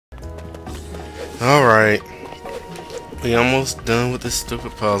Alright. We almost done with this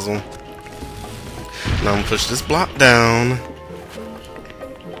stupid puzzle. Now I'm gonna push this block down.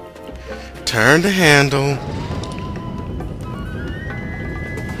 Turn the handle.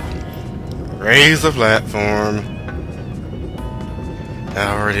 Raise the platform.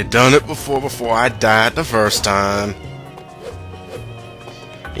 I already done it before I died the first time.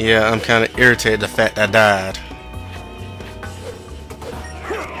 Yeah, I'm kinda irritated the fact I died.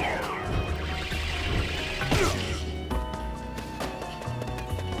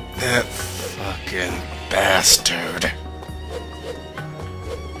 That fucking bastard.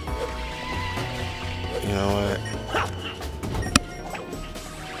 You know what?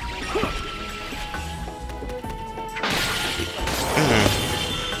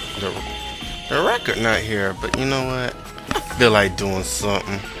 The record not here, but you know what? I feel like doing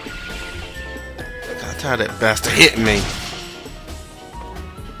something. I'm tired of that bastard hitting me.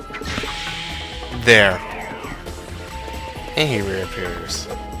 There. And he reappears.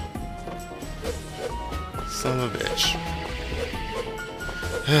 Son of a bitch.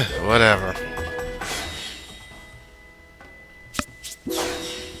 Whatever.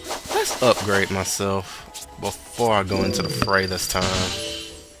 Let's upgrade myself before I go into the fray this time.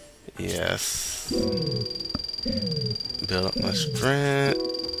 Yes. Build up my strength.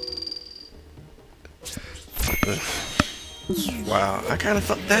 Wow, I kind of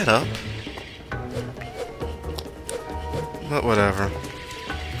fucked that up. But whatever.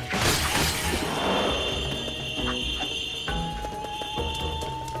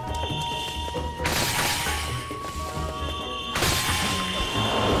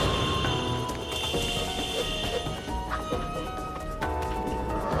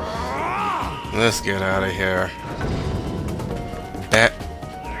 Let's get out of here. Back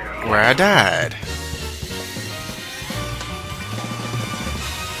where I died.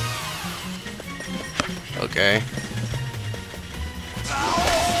 Okay.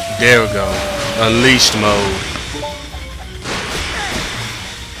 There we go. Unleashed mode.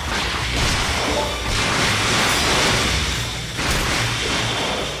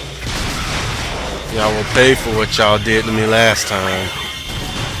 Y'all will pay for what y'all did to me last time.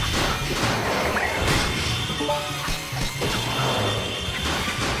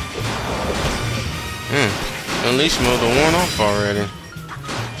 Unleash mode worn off already.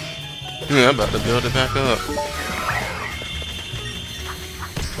 Yeah, I'm about to build it back up.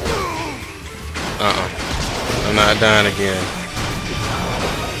 I'm not dying again.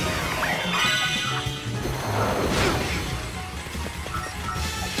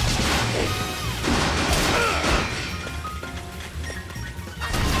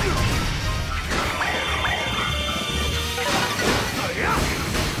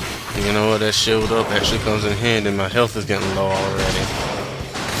 You know what, that shield up actually comes in handy. My health is getting low already.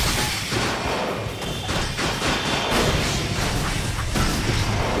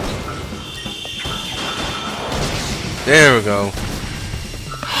 There we go.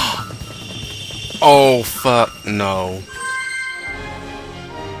 Oh fuck no.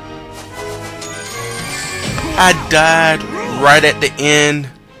 I died right at the end.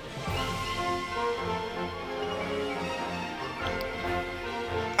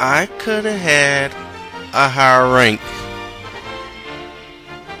 I could have had a higher rank.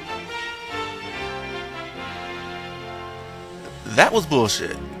 That was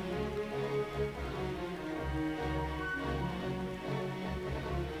bullshit.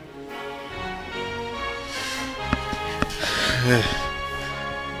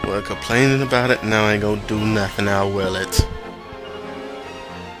 Well, complaining about it now ain't gonna do nothing, now will it?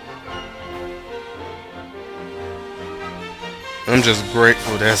 I'm just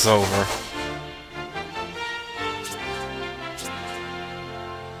grateful that's over.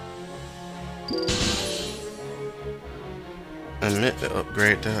 I meant to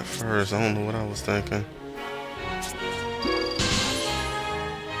upgrade that first. I don't know what I was thinking.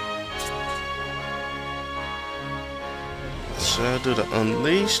 Should I do the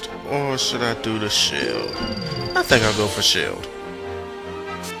Unleashed or should I do the Shield? I think I'll go for Shield.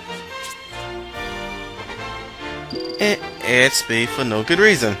 And add speed for no good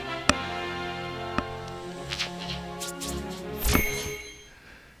reason.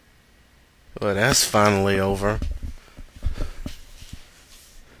 Well, that's finally over.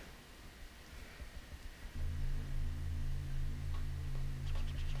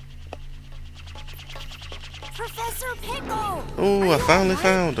 Professor Pickle! Ooh, I finally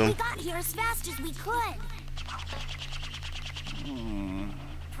found him. We got here as fast as we could.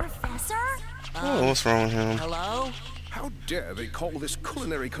 Professor? Oh, what's wrong with him? Hello? How dare they call this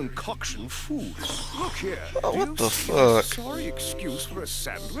culinary concoction food? Look here. Oh, do what you the see fuck? a sorry excuse for a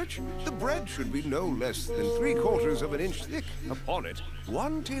sandwich? The bread should be no less than 3/4 of an inch thick. Upon it,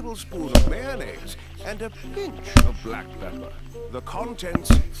 1 tablespoon of mayonnaise and a pinch of black pepper. The contents,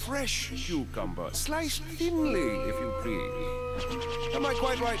 fresh cucumber, sliced thinly, if you please. Am I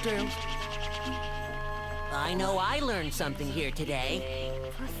quite right, Tails? I know I learned something here today.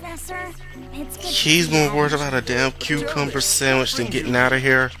 Professor, it's good to He's see more you. worried about a damn cucumber sandwich than getting out of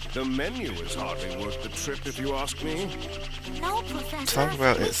here. The menu is hardly worth the trip, if you ask me. No, Professor. Talk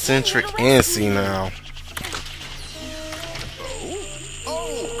about we eccentric came here to and rescue you. senile.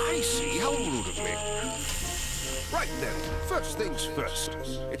 Oh, I see. How rude of me. Right then, first things first.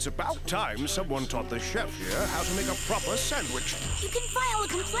 It's about time someone taught the chef here how to make a proper sandwich. You can file a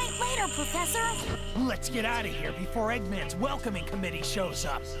complaint later, Professor. Let's get out of here before Eggman's welcoming committee shows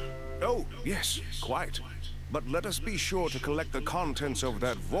up. Oh, yes, quite. But let us be sure to collect the contents of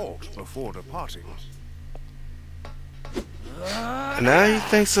that vault before departing. Now he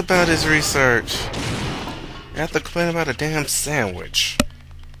thinks about his research. You have to complain about a damn sandwich.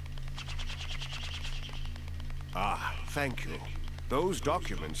 Ah, thank you. Those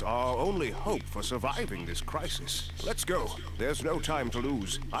documents are our only hope for surviving this crisis. Let's go. There's no time to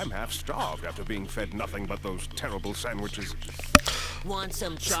lose. I'm half starved after being fed nothing but those terrible sandwiches. Want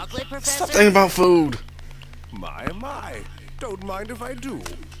some chocolate, Stop Professor? thinking about food. My. Don't mind if I do.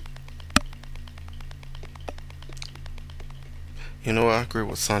 You know what? I agree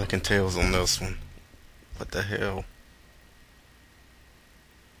with Sonic and Tails on this one. What the hell?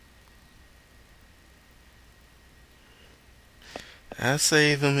 I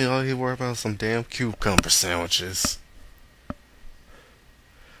save him. All he worry about is some damn cucumber sandwiches.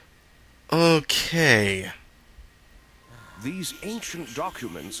 Okay. These ancient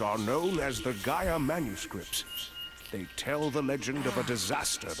documents are known as the Gaia manuscripts. They tell the legend of a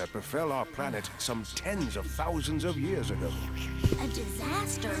disaster that befell our planet some tens of thousands of years ago. A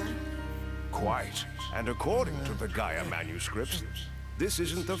disaster? Quite. And according to the Gaia manuscripts, this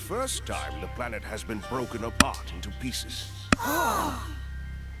isn't the first time the planet has been broken apart into pieces.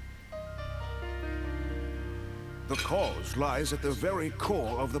 The cause lies at the very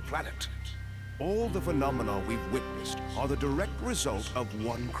core of the planet. All the phenomena we've witnessed are the direct result of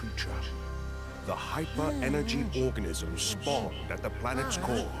one creature. The hyper-energy organism spawned at the planet's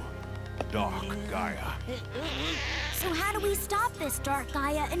core. Dark Gaia. So how do we stop this Dark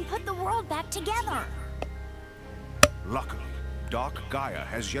Gaia and put the world back together? Luckily, Dark Gaia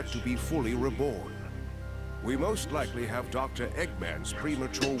has yet to be fully reborn. We most likely have Dr. Eggman's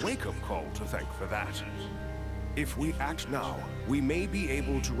premature wake-up call to thank for that. If we act now, we may be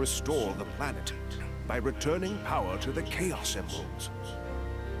able to restore the planet by returning power to the Chaos Emeralds.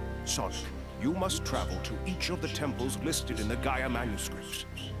 Sonic, you must travel to each of the temples listed in the Gaia manuscripts.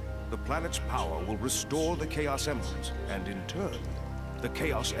 The planet's power will restore the Chaos Emeralds, and in turn, the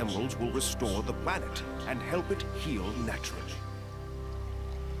Chaos Emeralds will restore the planet and help it heal naturally.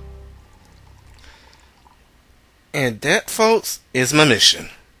 And that, folks, is my mission.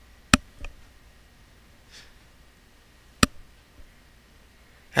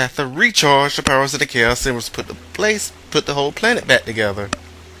 Have to recharge the powers of the Chaos Emeralds, put the whole planet back together.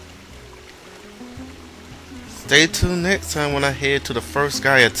 Stay tuned next time when I head to the first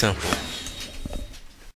Gaia Temple.